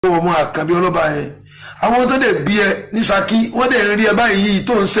ọmọ Akonbi Oloba yẹn àwọn tó dẹ̀ bí ẹ ní Ṣakí wọ́n dẹ̀ ń rí ẹ báyìí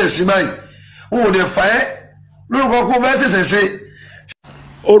tó ń ṣẹ̀ sí báyìí wọn ò dẹ̀ fà ẹ́ lórúkọ kó fẹ́ ṣẹ̀ṣẹ̀ ṣe.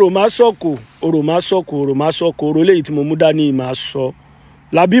 ọ̀rọ̀ máa sọ̀kò ọ̀rọ̀ léyìí tí mo mú dání máa sọ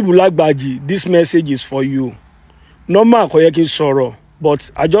labeeb lagbaji, this message is for you. Normal kò yẹ kí n sọ̀rọ̀ but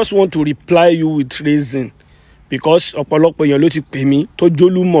I just want to reply you with reason because ọ̀pọ̀lọpọ̀ èèyàn ló ti pè mí tó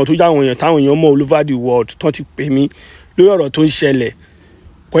jólúmọ̀ tó jáwọn èèyàn táwọn èèyàn mọ̀ all over the world tó ti pè mí lórí ọ̀rọ̀ tó ń ṣẹlẹ̀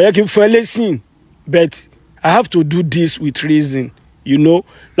kò yẹ kí n fún ẹ lẹ́sìn but I have to do this with reason, you know.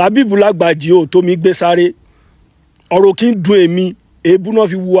 Labeeb lagbaji o tó mi gbé sáré ọ̀rọ̀ kí n dùn èmi èébú náà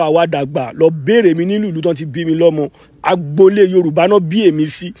fi wo àwa dàgbà lọ béèrè mi nínú ìlú tó ti bí mi lọ́mọ agboolé Yorùbá náà bí èmi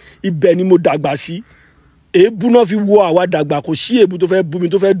sí ibẹ̀ ni mo dàgbà sí èébú náà fi wo àwa dàgbà kò sí èébú tó fẹ́ bú mi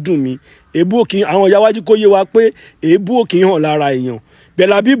tó fẹ́ dùn mí èébú òkì àwọn ìyá wájú kó yé wa pé èébú òkì hàn lára èèyàn bẹ́ẹ̀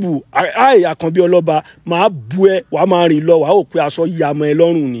Labeeb Akonbi Oloba máa bu ẹ wàá máa rìn lọ wàá ò pé aṣọ yàmọ̀ ẹ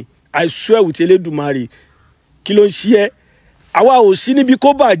lọ́rùn ni I swear with Elédùmarè kí ló ń ṣe ẹ́ àwa ò sí níbi kó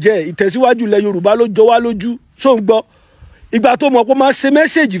bàjẹ́ ìtẹ̀síwájú ilẹ̀ Yorùbá ló jọ wá lójú tó ń gbọ́ ìgbà tó mọ̀ pé máa ṣe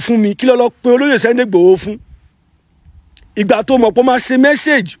mẹ́sẹ̀gì fún mi kí ló lọ pé olóyè Sunday Igboho fún ìgbà tó mọ̀ pé máa ṣe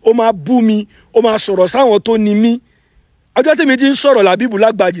mẹ́sẹ̀gì ó máa bú mi ó máa sọ̀rọ̀ sáwọn tó ní mí ọjọ́ tèmi ti ń sọ̀rọ̀ Labeeb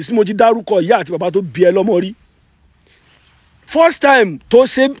lagbaji tí mo ti dárúkọ ìyá àti bàbá tó bí ẹ lọ́mọ rí first time tó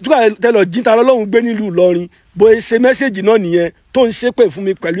ṣe tẹ́lọ̀ jíta lọ́lọ́run gbé nílùú Ìlọrin bóyá ṣe mẹ́sẹ̀gì náà nìyẹn tó ń ṣépè fún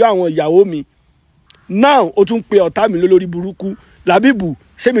mi pẹ̀lú àwọn ìyàwó mi now ó tún pe ọ̀tá mi lólórí burúkú Labeeb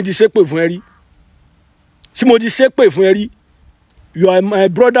ṣé mi ti ṣépè fún ẹ rí ṣé mo ti ṣépè fún ẹ rí you are my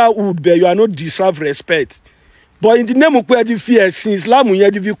brotherhood but you are not deserve respect but in the name pé ẹ ti fi ẹ̀sìn Islam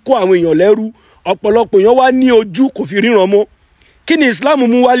yẹn ti fi kó àwọn èèyàn lẹ́rú ọ̀pọ̀lọpọ̀ èèyàn wá ní ojú kò fi ríran mọ́ kí ni Islam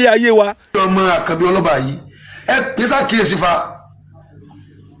mú wálé ayé wa. ọmọ Akonbi Oloba yìí ẹ pèsè àkíyèsí fa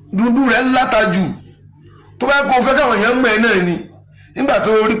dúdú rẹ̀ látàjù tó bá kó fẹ́ káwọn èèyàn mọ̀ ẹ́ náà ni nígbà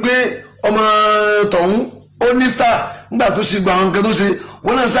tó rí pé ọmọ tọ̀hún ó ní star nígbà tó ṣe gba àwọn nǹkan tó ṣe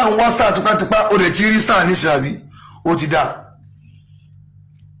wọn náà sáà ń wá star tipátipá ó lè ti rí star ní sàbí ó ti dá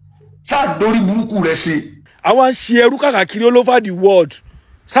sáà dórí burúkú rẹ̀ ṣe. àwa ń ṣe ẹrú káàkiri all over the world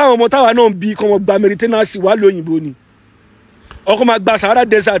sáwọn ọmọ táwa náà ń bí kọ́mọ gba meritanasi wà lóyìnbó ni ọkọ máa gba Sahara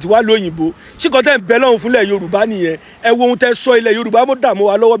desert wà lóyìnbó ṣíkọ tẹ́ ń bẹ lọ́hùn fúnlẹ̀ Yorùbá nìyẹn ẹ wo ohun tẹ́ sọ ilẹ̀ Yorùbá mọ́ dààmú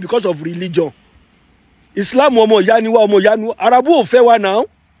wa lọ́wọ́ because of religion Islam ọmọ ìyá ni wa ọmọ ìyá ni Arabu ò fẹ́ wa now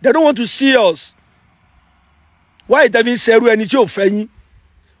they don't want to see us why tẹ́ fi ń ṣerú ẹni tí ò fẹ́ yín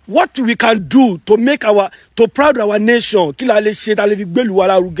what we can do to make to proud our nation kí la lè ṣe ta lè fi gbèlú wa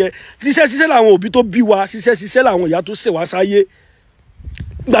lárugẹ ṣiṣẹ́ làwọn òbí tó bí wa ṣiṣẹ́ làwọn ìyá tó ṣe wá sáyé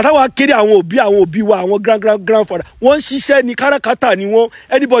gbà táwa kéré àwọn òbí wa àwọn grandfather wọ́n ń ṣiṣẹ́ ní káràkátà ni wọ́n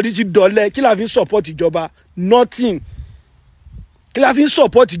anybody ti dọ̀lẹ́ kí la fi ń support ìjọba nothing kí la fi ń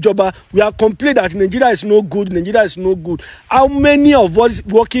support ìjọba we are complaining that Nigeria is no good how many of us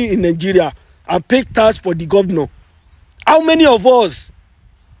working in Nigeria and pay tax for the governor how many of us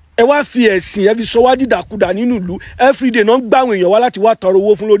ẹ wá fi ẹ̀sìn ẹ fi sọ wá dídàkudà nínú ìlú everyday náà ń gbá àwọn èèyàn wá láti wá tọrọ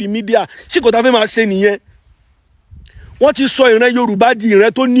owó fún lórí mídíà sí kò tá fẹ́ máa ṣe nìyẹn wọ́n ti sọ ìran Yorùbá di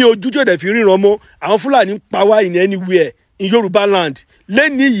ìran tó ní ojú tí ò dẹ̀ fi ríran mọ́ àwọn Fúlàní ń pa wá in anywhere in Yorùbá land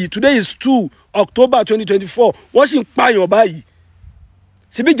lẹ́ni yìí today is 2 October 2024 wọ́n sì ń pààyàn báyìí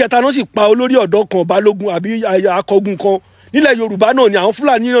síbí ìjẹta náà sì pa olórí ọ̀dọ́ kan balógun àbí akọgun kan nílẹ̀ Yorùbá náà ni àwọn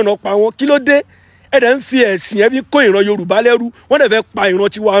Fúlàní náà pa wọn kí ló dé ẹ̀dẹ̀ ń fi ẹ̀sìn ẹbí kó ìran Yorùbá lẹ́rú wọ́n dẹ̀ fẹ́ pa ìran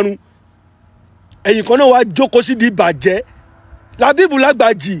tiwa run ẹ̀yìn kan náà wá jókòó sí di ìbàjẹ́ Labeeb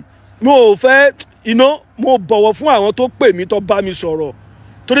lagbaji mo fẹ́ mo bọ̀wọ̀ fún àwọn tó pè mí tó bá mi sọ̀rọ̀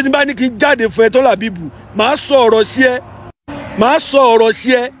torí tí bá ní kí n jáde fún ẹ tó Labeeb máa sọ ọ̀rọ̀ sí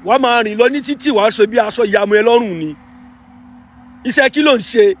ẹ wàá máa rìn lọ ní títì wàá sọ bí aṣọ ìyàmú ẹ lọ́rùn ni iṣẹ́ kí ló ń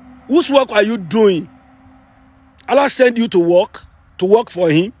ṣe whose work are you doing? Allah send you to work for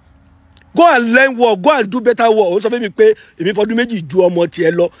him. Go and learn work, go and do better work. Ó sọ fún mi pé èmi fọdún méjì ju ọmọ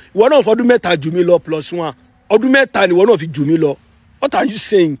tiẹ̀ lọ ìwọ náà fọdún mẹ́ta jù mí lọ +1 ọdún mẹ́ta ni ìwọ náà fi jù mí lọ. What are you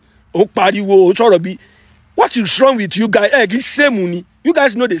saying? Ó pariwo ó sọ̀rọ̀ bí what is wrong with you guys? Kì í same ni you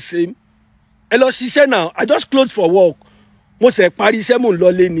guys know the same. Ẹ lọ ṣiṣẹ́ now I just closed for work mo ṣe parí iṣẹ́ mò ń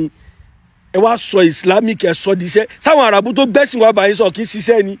lọlé ni ẹ wá sọ Islamic ẹ sọ di iṣẹ́ sáwọn Àràbù tó gbẹ́sìn wá báyìí sọ kì í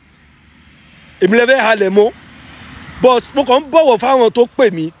ṣiṣẹ́ ni èmi lẹ́fẹ̀ẹ́ halẹ̀ mọ́. But mo kàn ń bọ̀wọ̀ fáwọn tó pè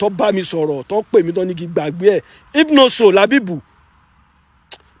mí tó bá mi sọ̀rọ̀ tó pè mí tó ní kí gbàgbé ẹ̀ if no so Labeeb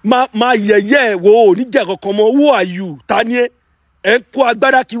máa yẹ̀yẹ́ ẹ̀ wo ò ní jẹ́ kankan mọ́ who are you ta ni ẹ ń kó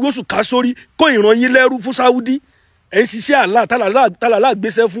agbára kí wosù ká sórí kó ìran yín lẹ́rú fún Saudi ẹ̀ ń ṣiṣẹ́ àlá tálàlá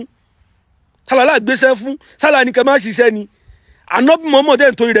gbéṣẹ́ fún sálà ní kẹ́ máa ṣiṣẹ́ ni Ànábì Muhammad dẹ̀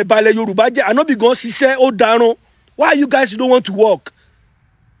nítorí rẹ̀ balẹ̀ Yorùbá jẹ́ Ànábì gan ṣiṣẹ́ ó darán why you guys don't want to work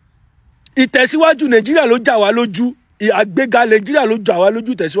ìtẹ̀síwájú Nàìjíríà ló jà wá lójú àgbéga Nàìjíríà lójú àwa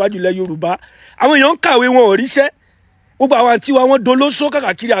lójú tẹ̀síwájú ilẹ̀ Yorùbá àwọn èèyàn ń kàwé wọn ò ríṣẹ́ gbogbo àwọn àti wa wọn dolóso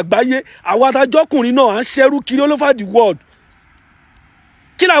káàkiri àgbáyé àwọn adájọ́kùnrin náà à ń ṣẹ́rú kiri all over the world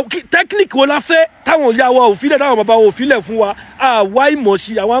technique wo la fẹ́ táwọn ìyá wa ò filẹ̀ táwọn bàbá wa ò filẹ̀ fún wa àwa ìmọ̀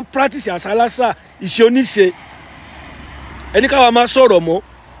sí àwọn practice àṣálásà ìṣe oníṣe ẹni káwa máa sọ̀rọ̀ mọ́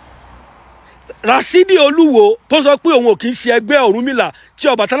Rasidi Olúwo tó sọ pé òun ò kì í ṣe ẹgbẹ́ Ọ̀rúnmìlà tí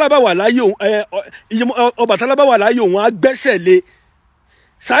Ọbàtálá bá wà láyé òun á gbẹ́sẹ̀ lé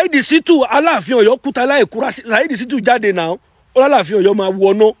Saheed Shittu Aláàfin Ọ̀yọ́ kúta láìkúra Saheed Shittu jáde náà ó l'Aláàfin Ọ̀yọ́ máa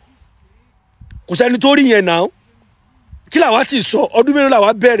wọná kò sẹ́ni tó rí yẹn náà kí làwa ti sọ ọdún mélòó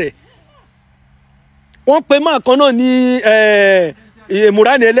làwa bẹ̀rẹ̀ wọ́n pe máa kan náà ní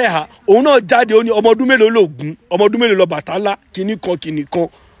Mùránì Ẹlẹ́hà òun náà jáde ó ní ọmọ ọdún mélòó lògún ọmọ ọdún mélòó l'Ọbàtálá kìíní kan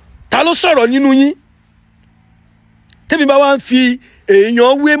ta ló sọ̀rọ̀ nínú yín tẹ́mi bá wá ń fi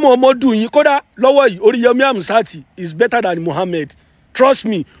èèyàn wé mọ́ ọmọdún yín kódà lọ́wọ́ yìí Oríyọmí Hamzat is better than Muhammad trust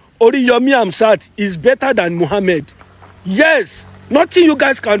me Oríyọmí Hamzat is better than Muhammad yes nothing you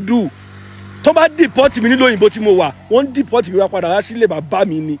guys can do tó bá deport mi nílò òyìnbó tí mo wà wọ́n deport mi wá padà wá sí ilé bàbá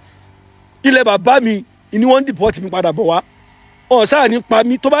mi ni ilé bàbá mi ni wọ́n deport mi padà bọ̀ wá ọ̀n sáà ní pa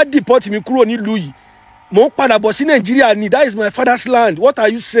mi tó bá deport mi kúrò nílùú yìí mo ń padà bọ̀ sí Nàìjíríà ni that is my father's land what are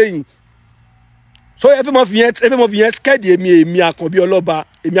you saying so ẹ fẹ́ mọ̀ fi yẹn skẹ́ẹ̀dì èmi Akonbi Oloba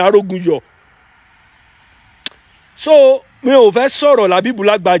èmi arógun yọ so mi ò fẹ́ sọ̀rọ̀ Labeeb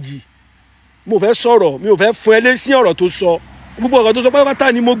Lagbaji mo fẹ́ sọ̀rọ̀ mi ò fẹ́ fún ẹ lésì ọ̀rọ̀ tó sọ gbogbo ọ̀rọ̀ tó sọ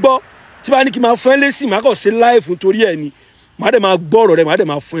pátápátá ni mo gbọ́ tí bá ní kí n máa fún ẹ lésì máa kàn ṣe live nítorí ẹ ni máa dẹ̀ máa gbọ́ ọ̀rọ̀ rẹ máa dẹ̀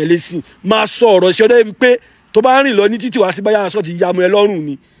máa fún ẹ lésì máa sọ ọ̀rọ̀ sí ọdẹ bíi pé tó bá rìn lọ ní títí wá sí báyà aṣọ ti ya mọ́ ẹ lọ́rùn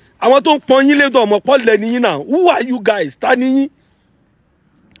ni àwọn tó ń pọn yín lédò ọmọ pọ́ọ̀lẹ̀ ni yín náà who are you guys ta ni yín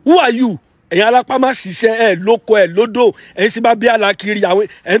who are you ẹ̀yin alápá má ṣiṣẹ́ ẹ̀ lóko ẹ̀ lódò ẹ̀yin sì bá bí alákiri àwọn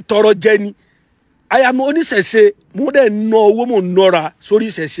ẹ̀ ń tọrọ jẹ ni I am oníṣẹ̀ṣe mo dẹ̀ ná owó mo nọra sórí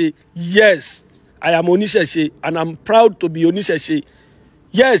ìṣẹ̀ṣe yes I am oníṣẹ̀ṣe and I'm proud to be oníṣẹ̀ṣe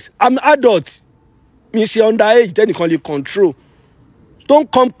yes I'm adult mi ṣe under age tẹ́nìkan lè control don't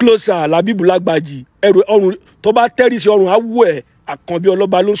come closer Labeeb Lagbaji ẹrù ọrùn tó bá tẹ́rì sí ọrùn awú ẹ̀ Akonbi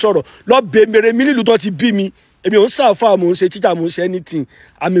Oloba ló ń sọ̀rọ̀ lọ bèmèrè mi nílùú tó ti bí mi èmi ò ń ṣàfà mò ń ṣe teacher mò ń ṣe anything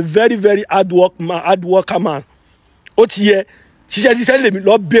I'm a very very hard worker man ó ti yẹ ṣiṣẹ́ lèmi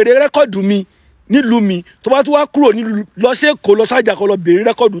lọ bèrè rẹ́kọ̀dù mi nílùú mi tó bá tún wá kúrò nílùú lọ sí Èkó lọ sájà kan lọ bèrè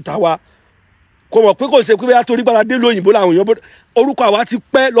rẹ́kọ̀dù tàwa kò mọ̀ pé kò ṣe pé bóyá torí gbára dé lóyìnbó làwọn èèyàn orúkọ àwa ti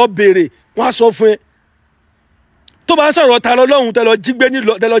pẹ́ lọ bèrè wọ́n á sọ fún ẹ tó bá sọ̀rọ̀ ta lọ́lọ́run tẹ lọ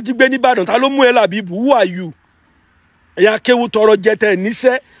jí gbé nìbàdàn ta ló mú ẹ Labeeb who are you ẹ̀yà kéwu tọrọ jẹtẹ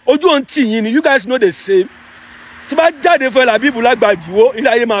níṣẹ́ ojú òun tì yín ni you guys know the same tí bá jáde fún ẹ Labeeb Lagbaji wo ilé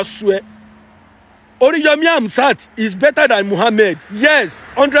ayé máa sú ẹ Oríyọmí Hamzat is better than Muhammad yes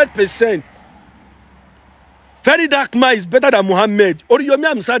 100%. Very dark man is better than Muhammad Oríyọmí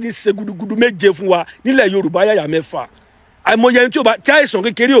Hamzat ṣe gudugudu méje fún wa nílẹ̀ Yorùbá yàyà mẹ́fà àìmọye tí àìsàn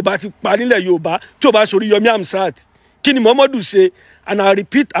kékeré ò bá ti pa nílẹ̀ Yorùbá tí ò bá ṣe Oríyọmí Hamzat kí ni Muhammadu ṣe and I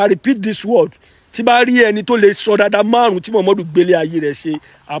repeat this word tí bá rí ẹni tó lè sọ dáadáa márùn tí Muhammadu gbélé ayé rẹ̀ ṣe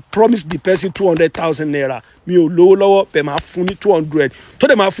I promise the person 200,000 naira mi ò lówó lọ́wọ́ bẹ́ẹ̀ máa fún ní 200 tó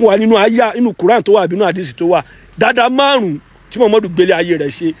dẹ̀ máa fún wa nínú àyà nínú Quran tó wà nínú àdìsí tó wà dáadáa márùn tí Muhammadu gbélé ayé rẹ̀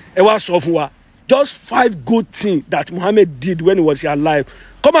ṣe ẹ wá sọ fún wa just 5 good things that Muhammad did when he was alive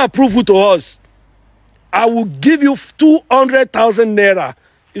come and prove it to us I will give you 200,000 naira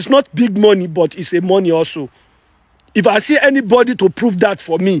it's not big money but it's a money also if I see anybody to prove that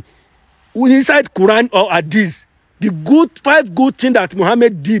for me inside Quran or Hadith the 5 good things that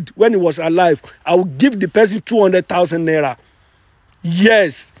Muhammad did when he was alive I will give the person 200,000 naira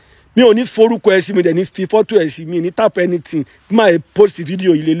yes mi ò ní forúkọ ẹ sí mi dẹ̀ ní fi fọ́tò ẹ sí mi ní tap anything máa post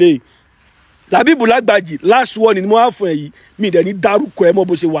video ìlélẹ́yìí Labeeb Lagbaji last one ni mo wá fún ẹ yìí mi dẹ̀ ní dárúkọ ẹ mọ́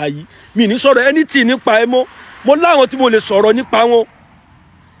bó ṣe wà yìí mi ní sọ̀rọ̀ anything nípa ẹ mọ́ mo láwọn tí mo lè sọ̀rọ̀ nípa wọn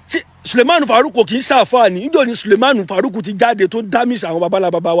ṣé Suleiman Farouk kì í ṣàfàní ìjọ ni Suleiman Farouk ti jáde tó dámìsì àwọn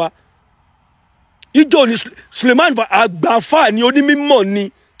babalábaba wa ìjọ ni Suleiman àgbàfà ni onímọ̀ ni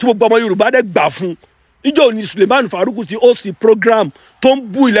tí gbogbo ọmọ Yorùbá dẹ̀ gbà fún ìjọ ni Suleiman Farouk ti host the program tó ń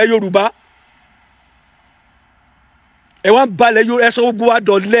bú ilẹ̀ Yorùbá ẹ wá ń balẹ̀ yóò ẹsọ gbogbo wa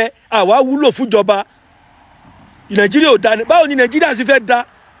dọ̀lẹ́ àwa wúlò fúnjọba Nàìjíríà ò da ni báwo ni Nàìjíríà sì fẹ́ da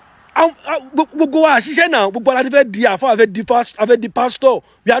gbogbo wa àṣìṣe náà gbogbo ara ti fẹ́ di àfọ àfẹ́ di pastor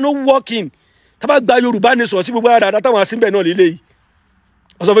we are not working tábà gba Yorùbá nation sí gbogbo ara dáadáa táwọn asínbẹ̀ náà lélẹ́yìí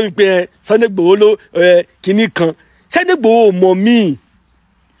wọ́n sọ fún mi pé Sunday Igboho ló kinní kan Sunday Igboho mọ̀ mí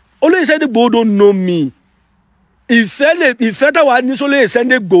olóyè Sunday Igboho don't know me ìfẹ́ táwa ní sólóyè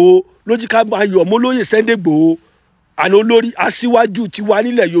Sunday Igboho lójú ká máa yọ̀ mọ́ olóyè Sunday Igboho àná olórí aṣíwájú ti wà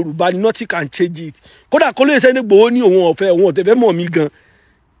nílẹ̀ Yorùbá ni nothing can change it kódà kó lè ṣe ní Ìgbòho ní òun ọ̀tẹ̀fẹ́ mọ̀ mí gan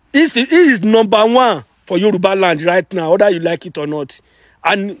he is number one for Yoruba land right now whether you like it or not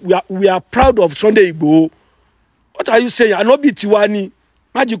and we are proud of Sunday Igboho. What are you saying? Ànábì tiwa ni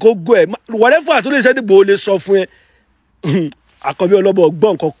májì kó go ẹ whatever tó lè ṣe ní Ìgbòho lè sọ fún ẹ Akonbi Oloba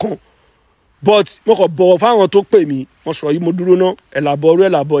gbọ́n kankan but mo kàn bọ̀wọ̀ fáwọn tó pè mí mo sọ̀rọ̀ yìí mo dúró ná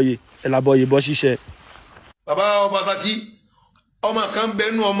ẹ̀làbọ̀yè bọ́ ṣiṣẹ́. Bàbá Ọbaṣákí ọmọ kan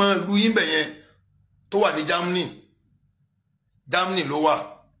bẹnu ọmọ ìlú yín bẹ̀yẹn tó wà ní Germany ló wà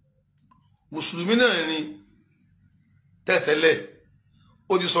mùsùlùmí náà ni tẹ́tẹ́lẹ̀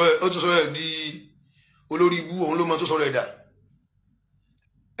ó ti sọ ẹ̀ di olórí ibú òun ló mọ tó sọ̀rọ̀ ẹ̀dá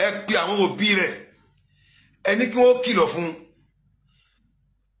ẹ pe àwọn òbí rẹ̀ ẹni kí wọ́n kìlọ̀ fún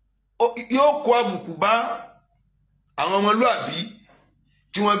yóò kó àbùkù bá àwọn ọmọlúàbí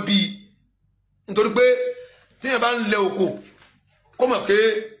tí wọ́n bí nítorí pé tíyẹn bá ń lẹ oko kó mọ̀ pé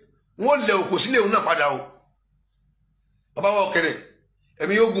wọ́n lẹ oko sílé òun náà padà o bàbá wa ọ̀kẹ́rẹ́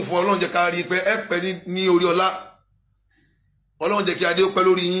ẹ̀mí yóò gùn fún Ọlọ́run jẹ́ ká rí pé ẹ pẹ́ ní orí ọlá Ọlọ́run jẹ́ kí adé ó pẹ́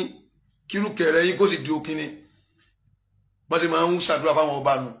lórí yín kírùkẹ̀rẹ́ yín kó sì di òkínni wọ́n sì máa ń ṣàdúrà fáwọn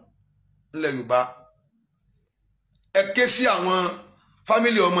ọba nù nílẹ̀ Yorùbá ẹ ké sí àwọn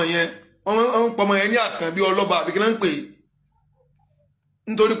fámìlì ọmọ yẹn wọ́n ń pọmọ yẹn ní Àkànbí Ọlọ́ba àbí kí náà ń pè é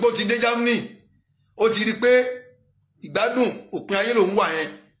nítorí pé ó ti dé Germany ó ti rí pé ìgbádùn òpin ayé lòún wà yẹn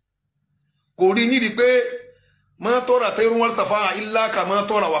kò rí nídìí pé máa tọ́ra tẹ́rù wọn tàfà ilá kà máa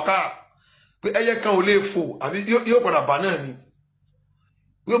tọ́ra wákà pé ẹyẹ kan ò lè fò àbí yóò padà bà náà ni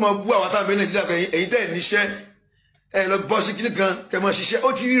yóò máa bú àwọn táwọn Nàìjíríà kan ẹ̀yin tẹ́ ẹ̀ níṣẹ́ ẹ̀ lọ bọ́ sí kíní kan kẹ́ máa ṣiṣẹ́ ó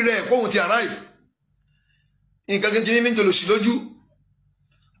ti rí rẹ̀ kóhun ti arrive nǹkan kékeré ní jòlòsì lójú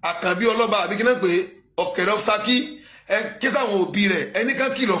Àkànbí Ọlọ́ba àbí kí náà pé ọ̀kẹ́rẹ́ ọ̀ftákì ẹ kí sáwọn òbí rẹ̀ ẹnì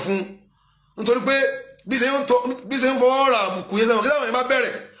kan kìlọ̀ fún nítorí pé bí ṣe ń fọwọ́ ra àbùkù yẹn sẹ́wọ̀n kí sáwọn yẹn bá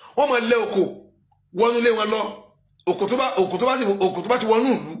bẹ̀rẹ̀ wọ́n máa lé oko wọnú lé wọn lọ òkò tó bá ti wọnú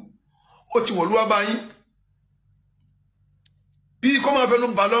ìlú ó ti wọ̀lú wá báyìí bí kó máa fẹnu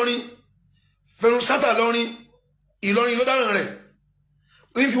bà lọ́rin fẹnu sátà lọ́rin Ìlọrin ló dáràn rẹ̀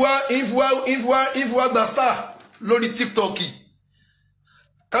ìfiwá gba star lórí TikTok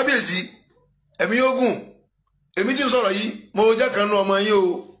kábíyèsí ẹ̀mí yóò gùn èmi tí ń sọ̀rọ̀ yìí mo jẹ́ kan nú ọmọ yín o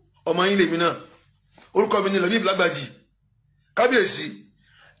ọmọ yín lèmi náà orúkọ mi ni labeeb lagbaji kábíyèsí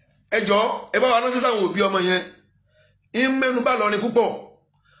ẹjọ́ ẹ bá wa rántí sáwọn òbí ọmọ yẹn ń mẹ́nubà lọ́rin púpọ̀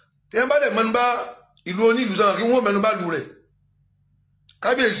tí wọ́n bá lè mẹ́nubà ìlú onílù sáwọn kí wọ́n mẹ́nubà lù rẹ̀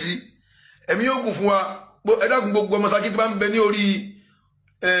kábíyèsí ẹ̀mí yóò gùn fún wa ẹ dákun gbogbo ọmọ Ṣakí tí bá ń bẹ ní orí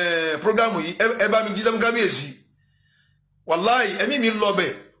prógámù yìí ẹ bá mi jí sẹ́mu kábíyèsí wàláì ẹ̀mí mi lọ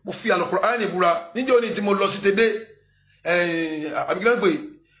bẹ̀ mo fi Al-Qur'ani búra níjọ́ ní tí mo lọ sí tẹ́dẹ́ àbíkílẹ̀ pé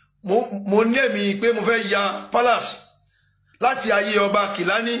mo ní ẹ̀mí pé mo fẹ́ ya palace láti ayé ọba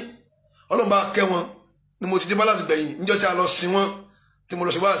Kìlání ọlọ́mọba kẹ́ wọn ni mo ti dé palace gbẹ̀yìn níjọ́ tí a lọ sin wọn tí mo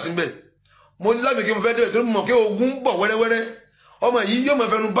lọ sí wá sí bẹ̀ mo ní lábẹ́ kí mo fẹ́ dé tó mọ̀ kí ogun bọ̀ wẹ́rẹ́wẹ́rẹ́ ọmọ yìí yóò mọ̀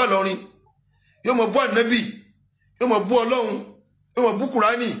fẹnu bá lọ́rin yóò mọ̀ bú ànábì yóò mọ̀ bú Ọlọ́run yóò mọ̀ bú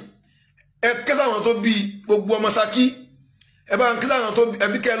Kùránì ẹ kẹ́sà àwọn tó bí gbogbo ọmọ Ṣakí ẹ bá ń kí láwọn tó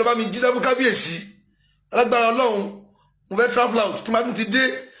ẹbí kẹ́ ẹ lọ bá mi jíṣẹ́ fún kábíyèsí alágbára Ọlọ́run mo fẹ́ travel out tí màá tún ti dé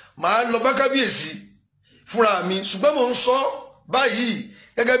màá lọ bá kábíyèsí fúnra mi ṣùgbọ́n mò ń sọ báyìí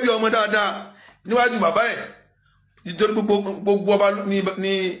gẹ́gẹ́ bí ọmọ dáadáa níwájú bàbá ẹ̀ nítorí gbogbo ọba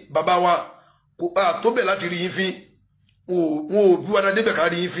ní bàbá wa tó bẹ̀ láti rí yín fín wọn ò bí wa dáadé bẹ̀ ká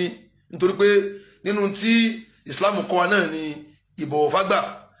rí yín fín nítorí pé nínú tí Islam kọ́ wa náà ni ìbọ̀wọ̀ fágbà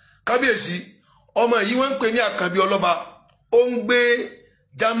kábíyèsí ọmọ yìí wọ́n ń pè ní Àkànbí Ọlọ́ba ó ń gbé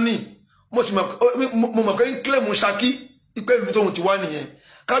Germany mo mọ̀ pé ń kílẹ̀mù Ṣakí ìpè ìlú tóun ti wá nìyẹn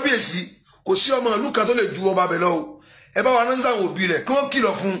kábíyèsí kò sí ọmọ ìlú kan tó lè ju ọba bẹ̀ lọ o ẹ bá wa ránṣẹ́ àwọn òbí rẹ̀ kí wọ́n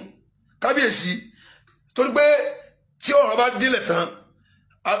kìlọ̀ fún kábíyèsí torí pé tí ọ̀rọ̀ bá délẹ̀ tán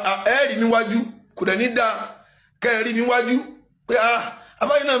ẹ rí mi wájú kò dẹ̀ ní dá kẹ́ ẹ rí mi wájú pé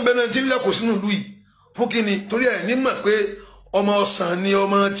abáyé náà ń bẹ náà tí ń lẹ́kọ̀ọ́ sínú ìlú yìí fún kíni torí ẹ̀ ní mọ̀ pé ọmọ ọ̀sán ni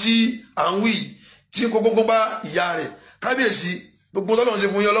ọmọ tí à ń wí tí kókó bá ìyá rẹ̀ kábíyèsí gbogbo tọ́lọ́run ṣe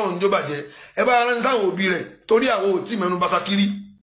fún yín Ọlọ́run tó bàjẹ́ ẹ bá ránṣẹ́ sáwọn òbí rẹ̀ torí àwọn ò tí mẹ́nu bá Ṣakí rí